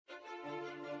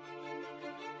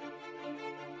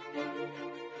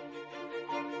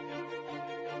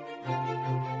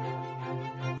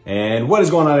And what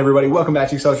is going on, everybody? Welcome back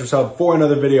to Acceleracers Hub for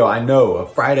another video. I know, a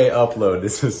Friday upload.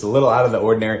 This is a little out of the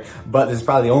ordinary, but this is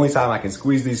probably the only time I can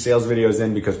squeeze these sales videos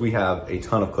in because we have a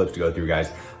ton of clips to go through,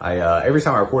 guys. Every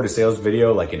time I record a sales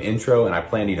video, like an intro, and I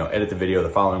plan to, edit the video the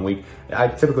following week, I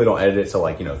typically don't edit it till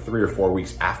 3 or 4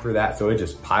 weeks after that. So it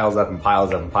just piles up and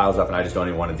piles up and piles up, and I just don't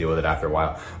even want to deal with it after a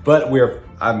while. But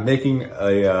I'm making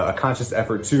a conscious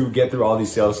effort to get through all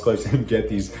these sales clips and get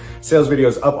these sales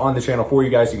videos up on the channel for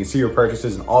you guys so you can see your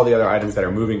purchases and all the other items that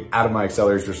are moving out of my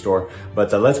Acceleracers store.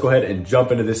 But let's go ahead and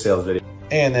jump into this sales video.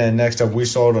 And then next up, we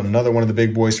sold another one of the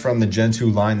big boys from the Gen 2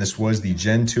 line. This was the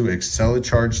Gen 2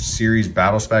 Acceleracers Series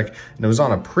Battle Spec, and it was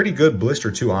on a pretty good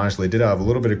blister too, honestly. It did have a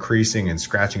little bit of creasing and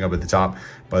scratching up at the top,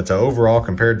 but overall,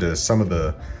 compared to some of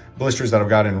the blisters that I've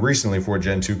gotten recently for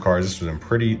Gen 2 cars, this was in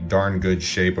pretty darn good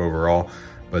shape overall.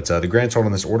 But the grand total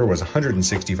on this order was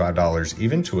 $165,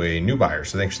 even to a new buyer.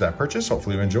 So thanks for that purchase.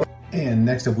 Hopefully you enjoy. And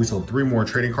next up, we sold 3 more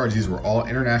trading cards. These were all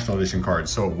International Edition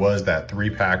cards. So it was that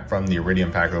 3-pack from the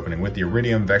Iridium pack opening with the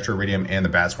Iridium, Vector Iridium, and the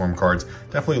Bat Swarm cards.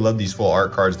 Definitely love these full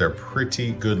art cards. They're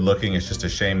pretty good looking. It's just a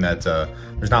shame that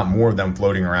there's not more of them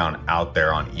floating around out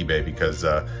there on eBay, because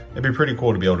it'd be pretty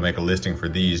cool to be able to make a listing for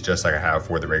these just like I have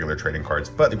for the regular trading cards.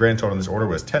 But the grand total on this order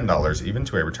was $10, even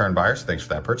to a return buyer. So thanks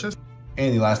for that purchase.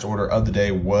 And the last order of the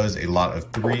day was a lot of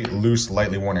 3 loose,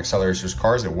 lightly worn Acceleracers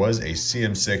cars. It was a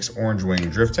CM6 Orange Wing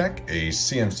Drift Tech, a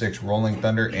CM6 Rolling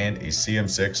Thunder, and a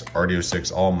CM6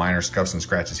 RDO6, all minor scuffs and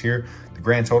scratches here. The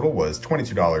grand total was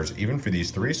 $22 even for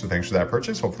these 3, so thanks for that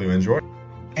purchase. Hopefully you enjoy.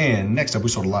 And next up, we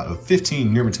sold a lot of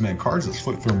 15 Near Mint cards. Let's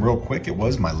flip through them real quick. It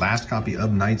was my last copy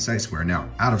of Night Sights. We're now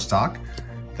out of stock.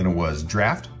 Then it was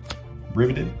Draft,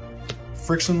 Riveted,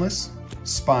 Frictionless,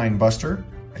 Spine Buster,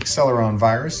 Acceleron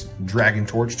Virus, Dragon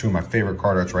Torch, 2 of my favorite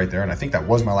card arts right there, and I think that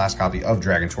was my last copy of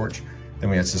Dragon Torch. Then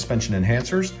we had Suspension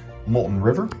Enhancers, Molten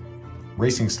River,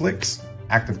 Racing Slicks,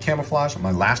 Active Camouflage,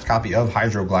 my last copy of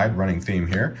Hydroglide, running theme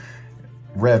here,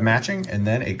 Rev Matching, and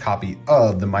then a copy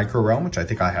of the Micro Realm, which I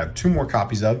think I have 2 more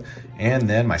copies of, and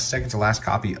then my second to last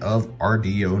copy of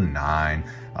RDO9.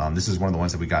 This is one of the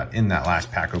ones that we got in that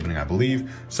last pack opening, I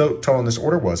believe. So total on this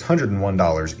order was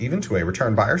 $101, even to a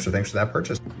return buyer, so thanks for that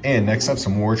purchase. And next up,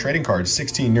 some more trading cards.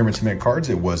 16 Near Mint cards.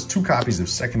 It was 2 copies of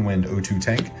Second Wind O2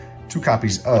 Tank, 2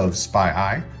 copies of Spy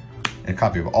Eye, and a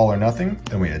copy of All or Nothing.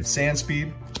 Then we had Sand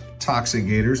Speed, Toxic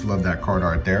Gators, love that card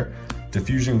art there,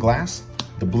 Diffusion Glass,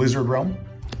 the Blizzard Realm,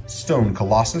 Stone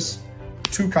Colossus,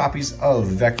 2 copies of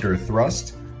Vector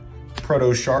Thrust,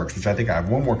 Proto Sharks, which I think I have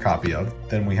 1 more copy of.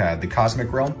 Then we had the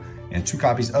Cosmic Realm and 2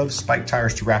 copies of Spike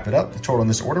Tires to wrap it up. The total on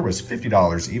this order was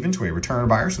 $50, even to a return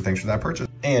buyer, so thanks for that purchase.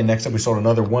 And next up, we sold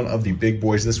another one of the big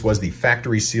boys. This was the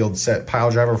factory sealed set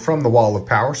pile driver from the Wall of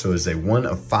Power. So it's a 1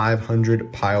 of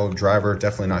 500 pile driver.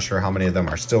 Definitely not sure how many of them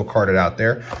are still carded out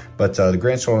there, but the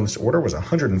grand total on this order was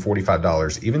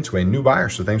 $145, even to a new buyer.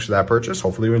 So thanks for that purchase.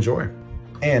 Hopefully you enjoy.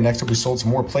 And next up, we sold some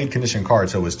more played condition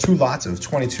cards. So it was 2 lots of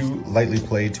 22 lightly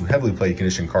played to heavily played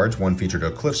condition cards. One featured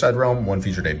a Cliffside Realm, one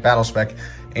featured a Battle Spec,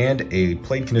 and a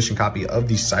played condition copy of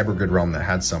the Cybergrid Realm that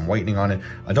had some whitening on it.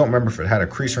 I don't remember if it had a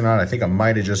crease or not. I think it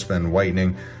might have just been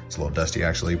whitening. It's a little dusty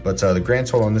actually, but the grand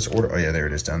total on this order, oh yeah, there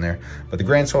it is down there. But the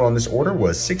grand total on this order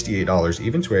was $68,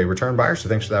 even to a return buyer. So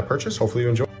thanks for that purchase. Hopefully you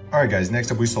enjoy. All right, guys, next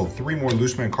up, we sold 3 more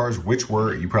Loose Mint cards, which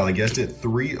were, you probably guessed it,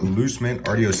 3 Loose Mint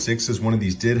RDO6s. One of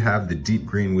these did have the deep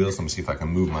green wheels. Let me see if I can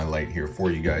move my light here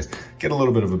for you guys. Get a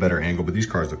little bit of a better angle, but these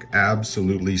cars look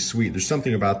absolutely sweet. There's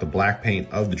something about the black paint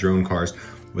of the drone cars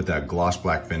with that gloss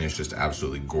black finish, just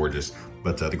absolutely gorgeous.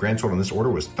 But the grand total on this order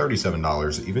was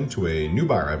 $37, even to a new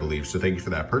buyer, I believe. So thank you for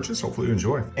that purchase. Hopefully you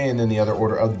enjoy. And then the other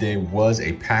order of the day was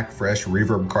a Pack Fresh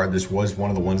Reverb card. This was one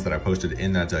of the ones that I posted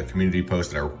in that community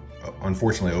post that I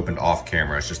unfortunately opened off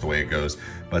camera. It's just the way it goes.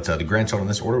 But the grand total on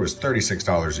this order was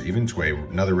 $36, even to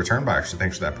another return buyer. So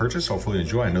thanks for that purchase. Hopefully you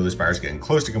enjoy. I know this buyer's getting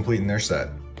close to completing their set.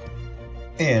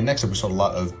 And next up, we sold a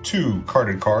lot of 2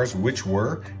 carded cars, which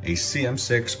were a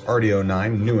CM6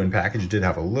 RDO9 new in package. It did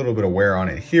have a little bit of wear on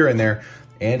it here and there,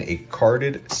 and a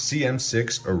carded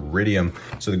CM6 Iridium.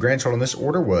 So the grand total on this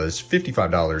order was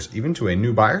 $55, even to a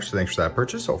new buyer. So thanks for that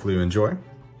purchase. Hopefully you enjoy.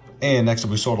 And next up,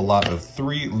 we sold a lot of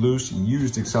 3 loose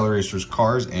used Acceleracers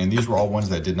cars, and these were all ones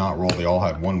that did not roll. They all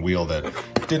had 1 wheel that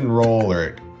didn't roll, or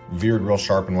it veered real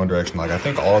sharp in one direction. Like, I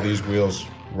think all these wheels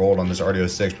rolled on this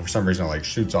RDO6, but for some reason it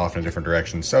shoots off in a different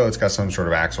direction. So it's got some sort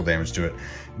of axle damage to it.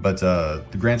 But the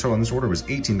grand total on this order was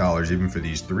 $18, even for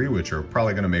these 3, which are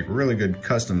probably gonna make really good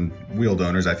custom wheel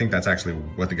donors. I think that's actually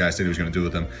what the guy said he was gonna do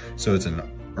with them. So it's an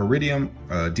Iridium,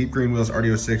 deep green wheels,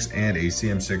 RDO6, and a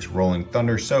CM6 Rolling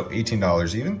Thunder. So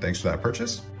 $18 even. Thanks for that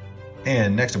purchase.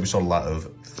 And next up, we sold a lot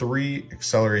of 3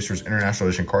 Acceleracers International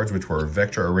Edition cards, which were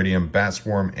Vectra, Iridium, Bat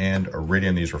Swarm, and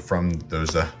Iridium. These were from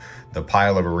those the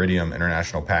pile of Iridium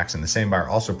International packs. And the same buyer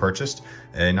also purchased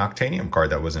a Noctanium card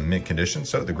that was in mint condition.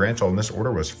 So the grand total in this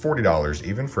order was $40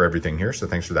 even for everything here. So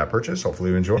thanks for that purchase.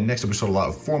 Hopefully you enjoy. And next up, we sold a lot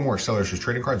of 4 more Acceleracers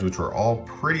trading cards, which were all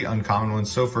pretty uncommon ones.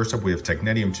 So first up, we have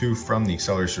Technetium 2 from the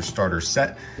Acceleracers starter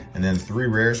set, and then 3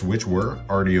 rares, which were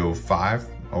RDO 5.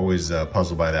 Always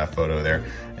puzzled by that photo there.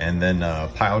 And then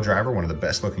Pile Driver, one of the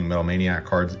best looking Metal Maniac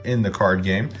cards in the card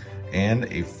game, and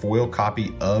a foil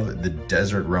copy of the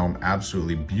Desert Realm.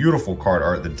 Absolutely beautiful card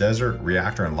art. The Desert,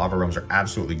 Reactor, and Lava Realms are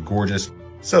absolutely gorgeous.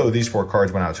 So these 4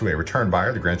 cards went out to a return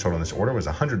buyer. The grand total in this order was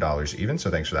 $100 even. So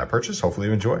thanks for that purchase. Hopefully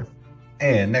you enjoy.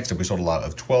 And next up, we sold a lot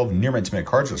of 12 near mint to mint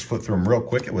cards. Let's flip through them real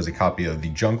quick. It was a copy of the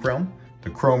Junk Realm, the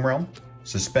Chrome Realm,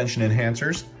 Suspension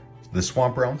Enhancers, the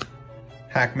Swamp Realm,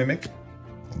 Hack Mimic,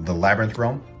 the Labyrinth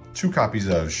Realm, 2 copies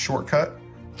of Shortcut,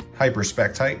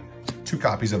 Hyperspectite, 2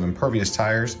 copies of Impervious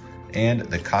Tires, and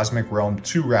the Cosmic Realm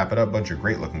to wrap it up. Bunch of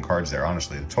great looking cards there,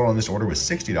 honestly. The total in this order was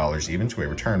 $60 even to a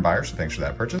return buyer, so thanks for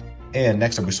that purchase. And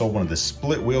next up, we sold one of the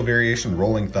split wheel variation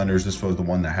Rolling Thunders. This was the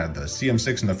one that had the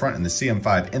CM6 in the front and the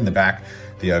CM5 in the back.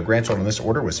 The grand total in this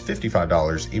order was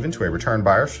 $55 even to a return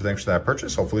buyer, so thanks for that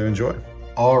purchase. Hopefully you enjoy.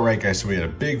 All right, guys, so we had a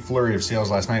big flurry of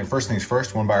sales last night. First things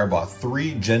first, one buyer bought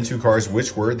 3 Gen 2 cards,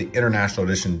 which were the International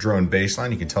Edition Drone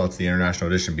Baseline. You can tell it's the International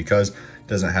Edition because it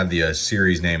doesn't have the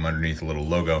series name underneath the little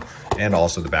logo. And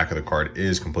also the back of the card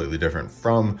is completely different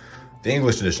from the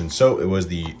English edition. So it was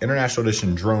the International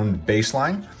Edition Drone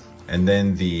Baseline, and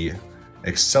then the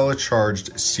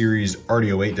Acceleracharged Series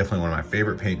RDO8, definitely one of my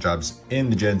favorite paint jobs in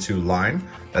the Gen 2 line.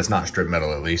 That's not strip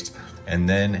metal at least. And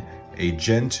then a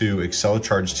Gen 2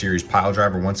 Acceleracharged Series Pile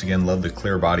Driver. Once again, love the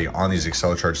clear body on these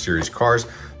Acceleracharged Series cars.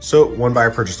 So one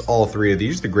buyer purchased all 3 of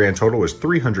these. The grand total was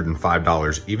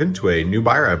 $305 even to a new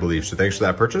buyer, I believe. So thanks for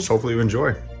that purchase. Hopefully you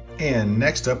enjoy. And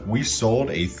next up, we sold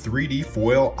a 3D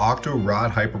foil Octo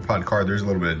Rod Hyperpod card. There's a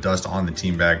little bit of dust on the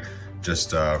team bag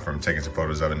just from taking some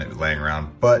photos of it and it laying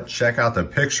around. But check out the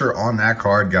picture on that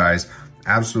card, guys.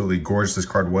 Absolutely gorgeous. This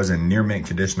card was in near mint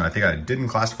condition. I think I didn't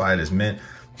classify it as mint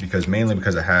mainly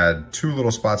because it had 2 little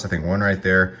spots, I think one right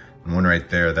there and one right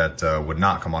there that would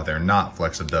not come off there, not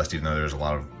flecks of dust, even though there's a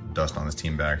lot of dust on this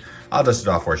team bag. I'll dust it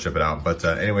off before I ship it out. But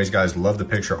anyways, guys, love the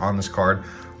picture on this card.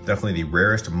 Definitely the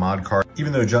rarest mod card.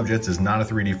 Even though Jump Jets is not a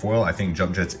 3D foil, I think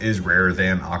Jump Jets is rarer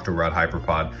than Octorod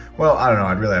Hyperpod. Well, I don't know,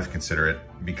 I'd really have to consider it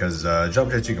because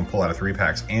Jump Jets you can pull out of 3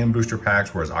 packs and booster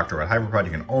packs, whereas Octorod Hyperpod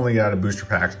you can only get out of booster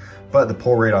packs. But the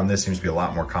pull rate on this seems to be a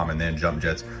lot more common than Jump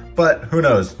Jets. But who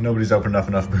knows? Nobody's opened up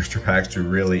enough booster packs to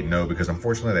really know, because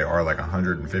unfortunately they are like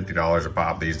 $150 a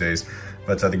pop these days.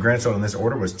 But the grand total in this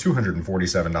order was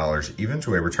 $247 even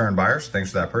to a return buyer. So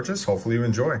thanks for that purchase. Hopefully you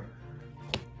enjoy.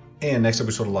 And next up,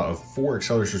 we sold a lot of 4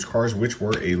 Acceleracers cars, which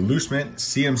were a loose mint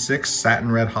CM6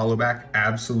 satin red hollowback,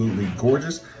 absolutely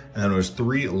gorgeous. And then there was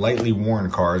 3 lightly worn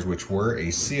cars, which were a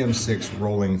CM6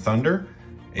 Rolling Thunder,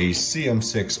 a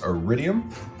CM6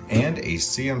 Iridium, and a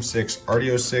CM6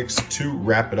 RDO6 to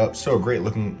wrap it up. So a great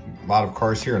looking lot of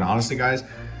cars here. And honestly, guys,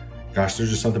 gosh, there's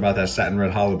just something about that satin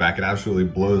red hollowback. It absolutely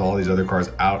blows all these other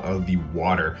cars out of the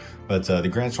water. But the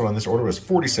grand total on this order was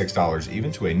 $46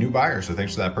 even to a new buyer. So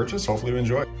thanks for that purchase. Hopefully you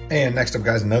enjoy. And next up,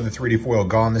 guys, another 3D foil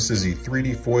gone. This is a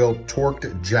 3D foil torqued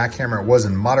jackhammer. It was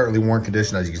in moderately worn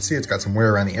condition. As you can see, it's got some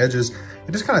wear around the edges.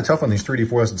 It is kind of tough on these 3D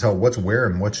foils to tell what's wear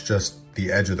and what's just the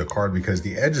edge of the card, because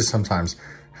the edges sometimes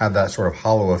have that sort of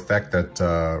hollow effect that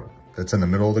that's in the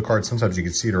middle of the card. Sometimes you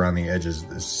can see it around the edges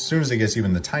as soon as it gets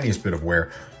even the tiniest bit of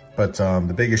wear. But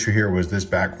the big issue here was this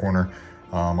back corner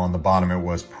on the bottom. It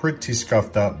was pretty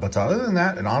scuffed up, but other than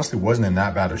that, it honestly wasn't in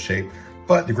that bad of shape.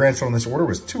 But the grand total in this order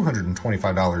was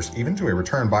 $225 even to a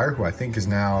return buyer, who I think is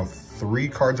now 3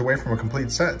 cards away from a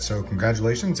complete set. So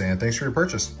congratulations and thanks for your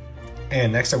purchase.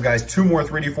 And next up, guys, 2 more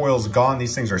 3D foils gone.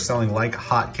 These things are selling like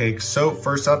hotcakes. So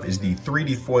first up is the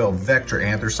 3D foil Vectra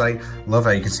Anthracite. Love how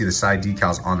you can see the side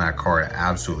decals on that card.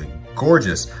 Absolutely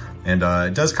gorgeous. And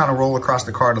it does kind of roll across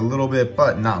the card a little bit,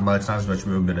 but not much, not as much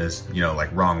movement as, you know,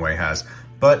 like Wrong Way has.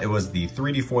 But it was the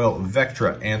 3D foil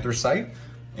Vectra Anthracite.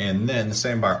 And then the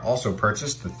same buyer also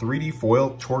purchased the 3D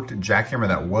foil torqued jackhammer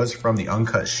that was from the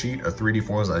uncut sheet of 3D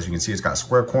foils. As you can see, it's got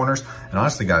square corners. And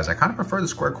honestly, guys, I kind of prefer the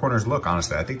square corners look,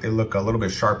 honestly. I think they look a little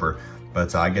bit sharper,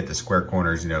 but I get the square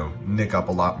corners, you know, nick up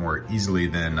a lot more easily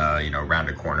than, you know,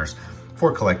 rounded corners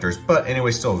for collectors. But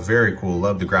anyway, still very cool.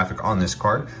 Love the graphic on this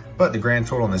card. But the grand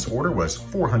total in this order was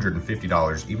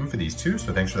 $450 even for these 2.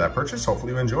 So thanks for that purchase.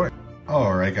 Hopefully you enjoy.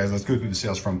 All right, guys, let's go through the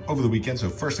sales from over the weekend. So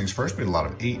first things first, we had a lot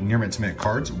of 8 near mint to mint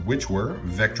cards, which were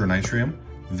Vectra Nitrium,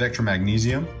 Vectra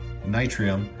Magnesium,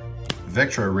 Nitrium,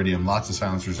 Vectra Iridium, lots of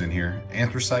silencers in here,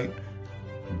 Anthracite,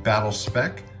 Battle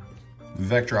Spec,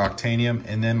 Vectra Octanium,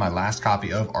 and then my last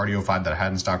copy of RDO 5 that I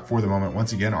had in stock for the moment.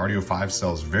 Once again, RDO 5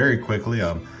 sells very quickly.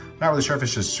 Not really sure if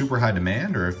it's just super high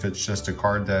demand or if it's just a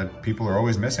card that people are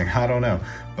always missing. I don't know,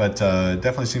 but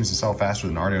definitely seems to sell faster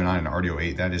than RDO 9 and RDO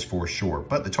 8, that is for sure.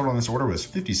 But the total on this order was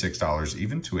 $56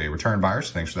 even to a return buyer,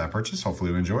 so thanks for that purchase.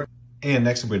 Hopefully you enjoy. And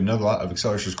next up, we had another lot of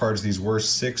Acceleracers cards. These were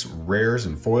 6 rares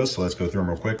and foils, so let's go through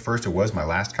them real quick. First, it was my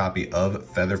last copy of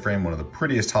Featherframe, one of the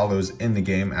prettiest hollows in the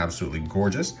game, absolutely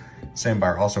gorgeous. Same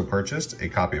buyer also purchased a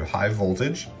copy of High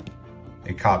Voltage,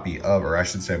 a copy of, or I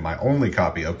should say my only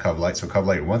copy of Covelight. So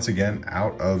Covelight, once again,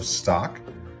 out of stock.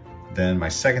 Then my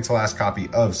second to last copy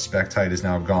of Spectite is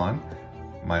now gone.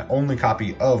 My only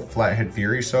copy of Flathead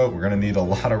Fury, so we're gonna need a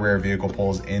lot of rare vehicle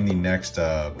pulls in the next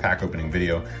pack opening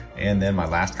video. And then my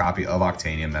last copy of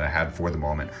Octanium that I had for the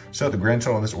moment. So the grand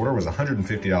total on this order was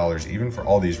 $150 even for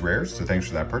all these rares, so thanks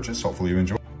for that purchase. Hopefully you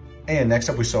enjoy. And next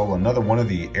up, we sold another one of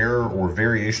the Error or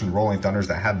Variation Rolling Thunders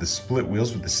that had the split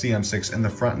wheels with the CM6 in the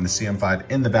front and the CM5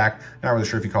 in the back. Not really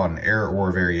sure if you call it an error or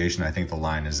a variation. I think the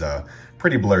line is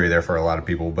pretty blurry there for a lot of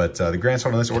people, but the grand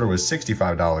total on this order was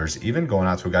 $65 even, going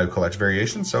out to a guy who collects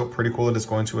variations. So pretty cool that it's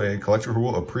going to a collector who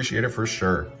will appreciate it for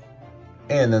sure.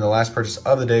 And then the last purchase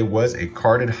of the day was a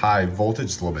carded High Voltage.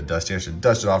 It's a little bit dusty. I should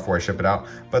dust it off before I ship it out.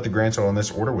 But the grand total on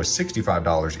this order was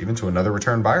 $65 even to another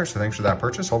return buyer. So thanks for that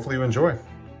purchase. Hopefully you enjoy.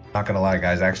 Not gonna lie,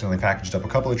 guys, I accidentally packaged up a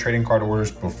couple of trading card orders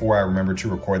before I remembered to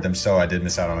record them, so I did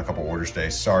miss out on a couple orders today.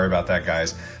 Sorry about that,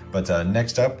 guys. But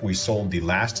next up, we sold the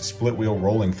last split wheel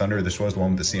Rolling Thunder. This was the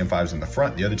one with the CM5s in the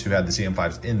front. The other two had the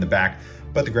CM5s in the back,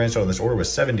 but the grand total of this order was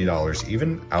 $70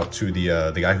 even, out to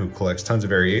the guy who collects tons of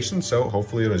variations. So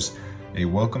hopefully it was a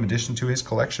welcome addition to his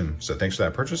collection. So thanks for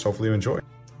that purchase. Hopefully you enjoy.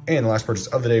 And the last purchase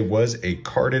of the day was a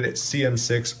carded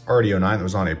CM6 RDO 9 that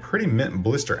was on a pretty mint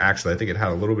blister, actually. I think it had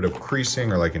a little bit of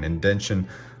creasing or like an indentation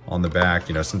on the back.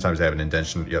 You know, sometimes they have an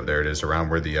indentation. Yep, there it is, around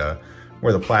where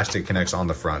the plastic connects on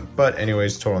the front. But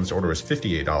anyways, the total on this order was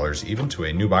 $58 even to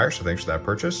a new buyer. So thanks for that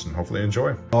purchase and hopefully you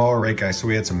enjoy. All right, guys, so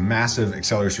we had some massive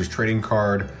Acceleracers trading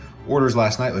card orders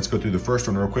last night. Let's go through the first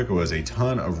one real quick. It was a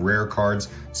ton of rare cards.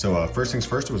 So first things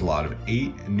first, it was a lot of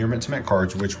 8 near mint to mint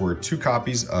cards, which were 2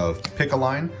 copies of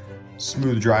Pick-A-Line,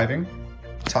 Smooth Driving,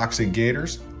 Toxic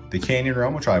Gators, the Canyon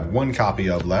Realm, which I have 1 copy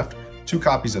of left, 2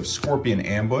 copies of Scorpion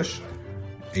Ambush,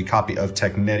 a copy of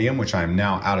Technetium, which I'm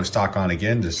now out of stock on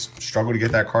again. Just struggle to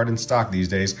get that card in stock these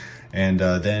days. And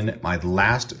then my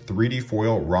last 3D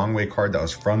foil Wrong Way card that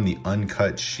was from the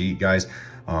uncut sheet, guys.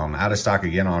 Out of stock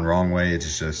again on Wrong Way.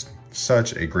 It's just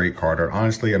such a great card art.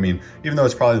 Honestly, I mean, even though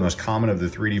it's probably the most common of the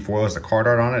 3D foils, the card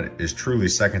art on it is truly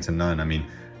second to none. I mean,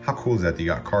 how cool is that you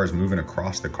got cars moving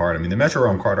across the card? I mean, the Metro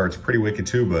Realm card art's pretty wicked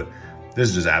too, but this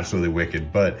is just absolutely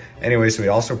wicked. But anyway, so we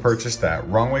also purchased that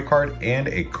Wrong Way card and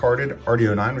a carded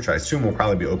RDO 9, which I assume will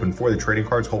probably be open for the trading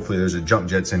cards. Hopefully there's a Jump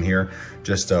Jets in here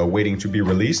just waiting to be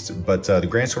released. But the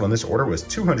grand total on this order was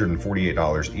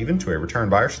 $248 even to a return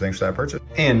buyer, so thanks for that purchase.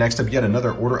 And next up, yet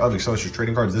another order of Acceleracers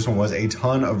trading cards. This one was a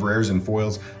ton of rares and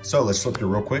foils. So let's flip through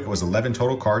real quick. It was 11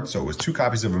 total cards. So it was 2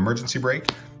 copies of Emergency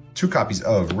Brake, 2 copies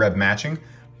of Rev Matching,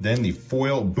 then the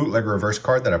foil bootleg reverse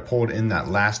card that I pulled in that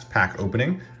last pack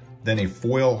opening, then a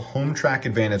foil home track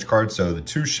advantage card. So the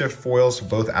 2 shift foils,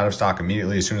 both out of stock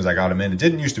immediately as soon as I got them in. It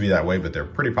didn't used to be that way, but they're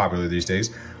pretty popular these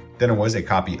days. Then it was a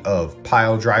copy of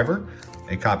Pile Driver,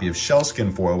 a copy of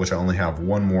Shellskin foil, which I only have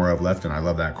 1 more of left, and I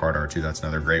love that card art too. That's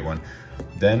another great one.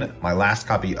 Then my last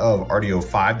copy of RDO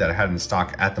 5 that I had in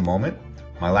stock at the moment.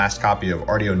 My last copy of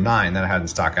RDO 9 that I had in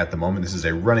stock at the moment. This is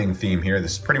a running theme here.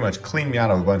 This pretty much cleaned me out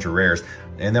of a bunch of rares.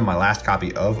 And then my last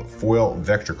copy of Foil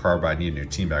Vector Carbide. I need a new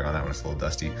team bag on that one, it's a little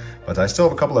dusty. But I still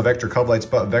have a couple of Vector Covelights,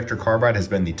 but Vector Carbide has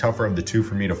been the tougher of the 2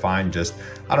 for me to find. Just,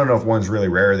 I don't know if one's really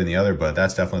rarer than the other, but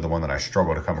that's definitely the one that I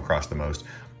struggle to come across the most.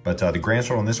 But the grand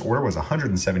total on this order was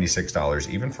 $176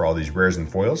 even for all these rares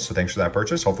and foils. So thanks for that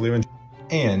purchase, hopefully you enjoy.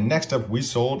 And next up, we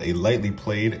sold a lightly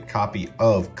played copy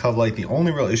of Covelight. The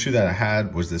only real issue that I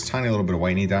had was this tiny little bit of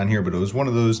whitening down here, but it was one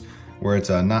of those where it's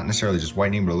not necessarily just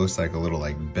whitening, but it looks like a little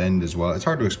like bend as well. It's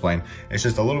hard to explain. It's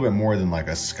just a little bit more than like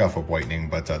a scuff of whitening,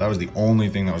 but that was the only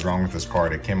thing that was wrong with this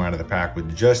card. It came out of the pack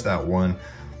with just that one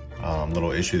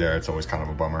little issue there. It's always kind of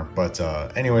a bummer. But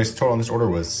anyways, total on this order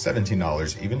was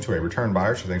 $17 even to a return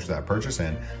buyer, so thanks for that purchase.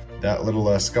 And that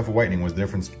little scuff of whitening was the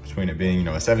difference between it being, you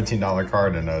know, a $17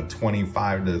 card and a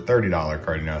 $25 to $30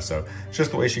 card, you know, so it's just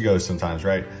the way she goes sometimes,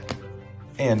 right?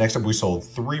 And next up, we sold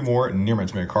 3 more near mint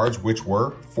to mint cards, which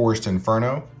were Forest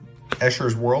Inferno,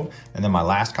 Escher's World, and then my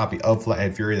last copy of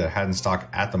Flathead Fury that I had in stock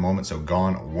at the moment, so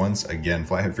gone once again.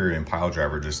 Flathead Fury and Pile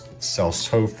Driver just sell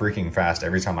so freaking fast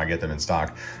every time I get them in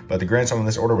stock. But the grand total on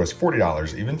this order was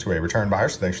 $40 even to a return buyer,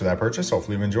 so thanks for that purchase.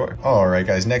 Hopefully you enjoy. All right,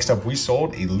 guys, next up we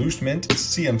sold a loose mint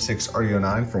CM6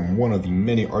 RDO9 from one of the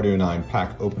many RDO9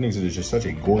 pack openings. It is just such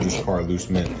a gorgeous car, loose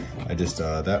mint. I just,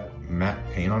 that matte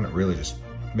paint on it really just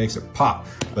makes it pop.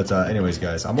 But anyways,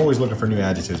 guys, I'm always looking for new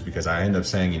adjectives because I end up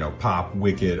saying, you know, pop,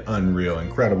 wicked, unreal,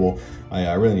 incredible.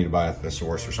 I really need to buy a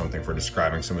thesaurus or something for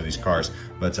describing some of these cars.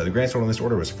 But the grand total on this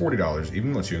order was $40,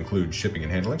 even once you include shipping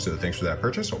and handling. So thanks for that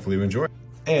purchase. Hopefully you enjoy.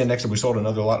 And next up, we sold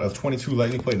another lot of 22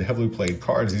 lightly played and heavily played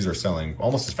cards. These are selling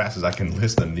almost as fast as I can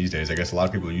list them these days. I guess a lot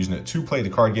of people are using it to play the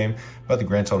card game, but the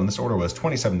grand total in this order was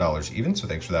 $27 even. So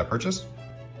thanks for that purchase.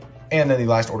 And then the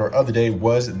last order of the day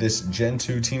was this Gen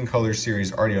 2 Team Colors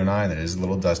Series RDO9 that is a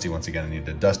little dusty. Once again, I need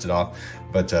to dust it off.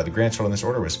 But the grand total in this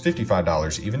order was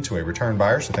 $55 even to a return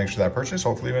buyer. So thanks for that purchase.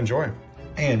 Hopefully you enjoy.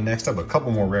 And next up, a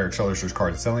couple more rare Acceleracers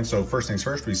cards selling. So first things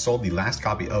first, we sold the last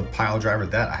copy of Pile Driver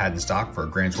that I had in stock for a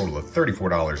grand total of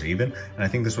 $34 even. And I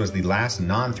think this was the last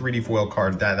non-3D foil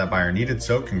card that buyer needed.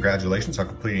 So congratulations on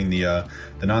completing the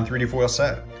non-3D foil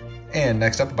set. And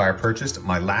next up, the buyer purchased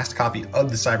my last copy of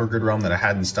the Cybergrid Realm that I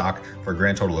had in stock for a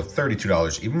grand total of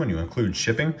 $32, even when you include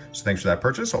shipping. So thanks for that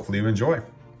purchase. Hopefully you enjoy.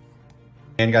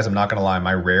 And guys, I'm not gonna lie,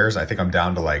 my rares, I think I'm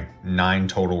down to like 9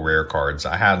 total rare cards.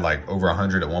 I had like over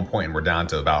 100 at one point, and we're down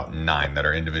to about 9 that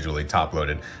are individually top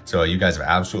loaded. So you guys have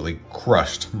absolutely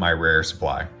crushed my rare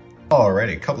supply.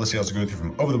 Alrighty, a couple of sales to go through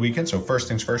from over the weekend. So first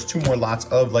things first, 2 more lots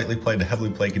of lightly played to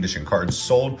heavily played condition cards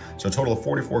sold. So a total of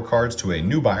 44 cards to a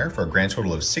new buyer for a grand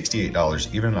total of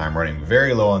 $68 even. I'm running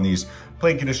very low on these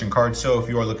played condition cards, so if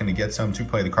you are looking to get some to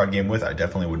play the card game with, I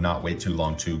definitely would not wait too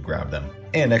long to grab them.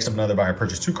 And next up, another buyer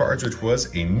purchased 2 cards, which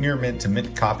was a near mint to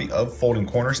mint copy of Folding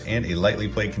Corners and a lightly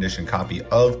played condition copy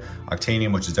of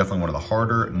Octanium, which is definitely one of the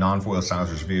harder non-foil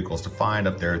silencers vehicles to find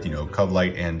up there with, you know,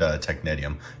 Covlight and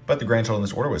Technetium. But the grand total in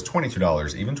this order was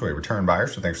 $22 even to a return buyer,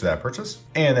 so thanks for that purchase.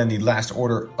 And then the last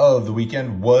order of the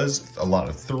weekend was a lot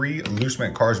of 3 loose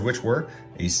mint cards, which were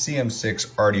a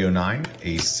CM6 RDO9,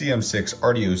 a CM6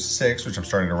 RDO6, which I'm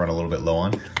starting to run a little bit low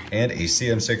on, and a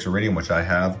CM6 Iridium, which I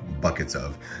have buckets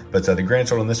of. But the grand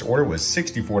total in this order was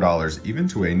 $64 even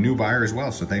to a new buyer as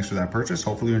well. So thanks for that purchase.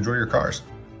 Hopefully you enjoy your cars.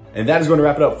 And that is going to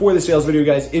wrap it up for the sales video,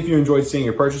 guys. If you enjoyed seeing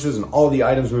your purchases and all the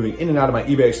items moving in and out of my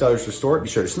eBay Acceleracers store, be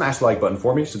sure to smash the like button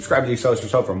for me. Subscribe to the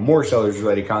Acceleracers Hub for more Acceleracers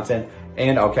related content.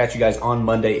 And I'll catch you guys on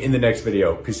Monday in the next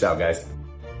video. Peace out, guys.